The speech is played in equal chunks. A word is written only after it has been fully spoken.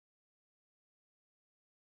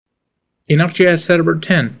In ArcGIS Server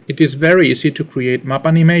 10, it is very easy to create map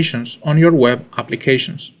animations on your web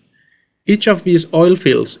applications. Each of these oil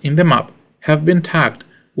fields in the map have been tagged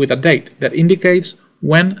with a date that indicates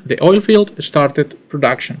when the oil field started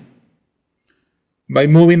production. By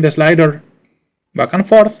moving the slider back and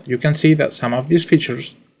forth, you can see that some of these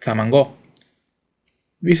features come and go.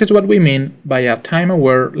 This is what we mean by a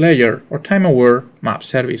time-aware layer or time-aware map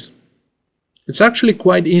service. It's actually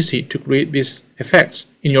quite easy to create these effects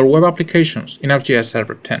in your web applications in ArcGIS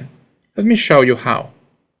Server 10. Let me show you how.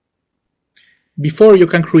 Before you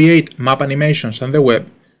can create map animations on the web,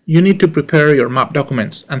 you need to prepare your map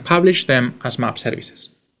documents and publish them as map services.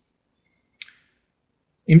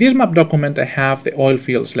 In this map document, I have the oil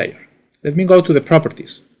fields layer. Let me go to the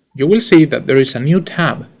properties. You will see that there is a new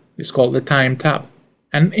tab. It's called the Time tab.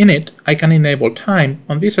 And in it, I can enable time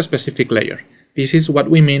on this specific layer. This is what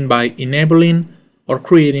we mean by enabling or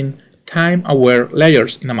creating time-aware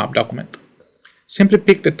layers in a map document. Simply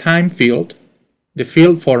pick the time field, the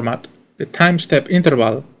field format, the time step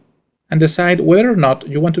interval, and decide whether or not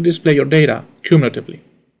you want to display your data cumulatively.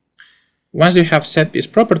 Once you have set these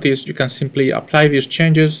properties, you can simply apply these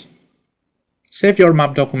changes, save your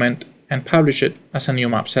map document, and publish it as a new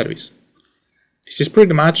map service. This is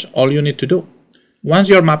pretty much all you need to do. Once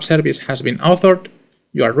your map service has been authored,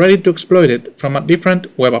 you are ready to exploit it from different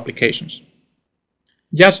web applications.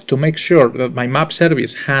 Just to make sure that my map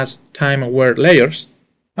service has time-aware layers,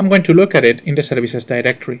 I'm going to look at it in the services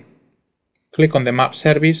directory. Click on the map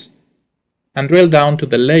service and drill down to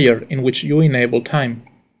the layer in which you enable time.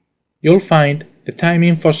 You'll find the time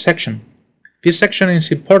info section. This section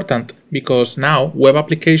is important because now web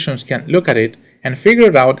applications can look at it and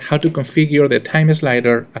figure out how to configure the time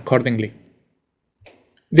slider accordingly.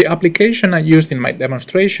 The application I used in my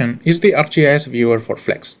demonstration is the ArcGIS Viewer for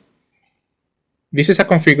Flex. This is a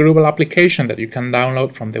configurable application that you can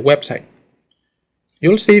download from the website.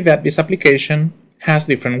 You'll see that this application has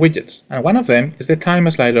different widgets, and one of them is the time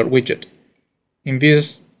slider widget. In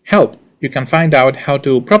this help, you can find out how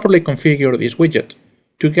to properly configure this widget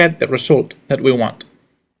to get the result that we want.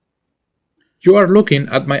 You are looking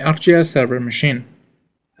at my ArcGIS server machine.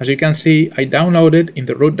 As you can see, I downloaded in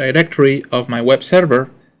the root directory of my web server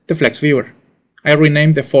the Flex Viewer. I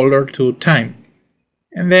renamed the folder to Time,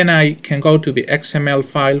 and then I can go to the XML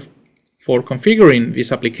file for configuring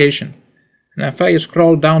this application. And if I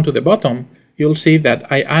scroll down to the bottom, you'll see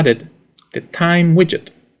that I added the Time widget,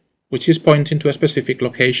 which is pointing to a specific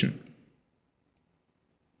location.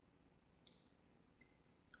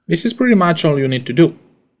 This is pretty much all you need to do.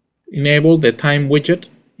 Enable the Time widget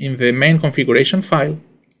in the main configuration file,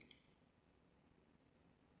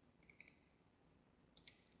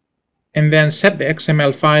 and then set the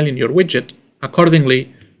XML file in your widget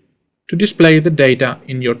accordingly to display the data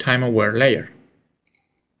in your time-aware layer.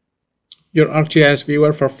 Your ArcGIS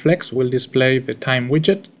Viewer for Flex will display the time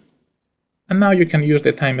widget, and now you can use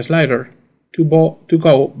the time slider to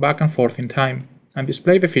go back and forth in time and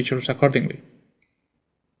display the features accordingly.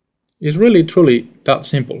 It's really truly that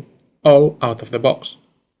simple, all out of the box.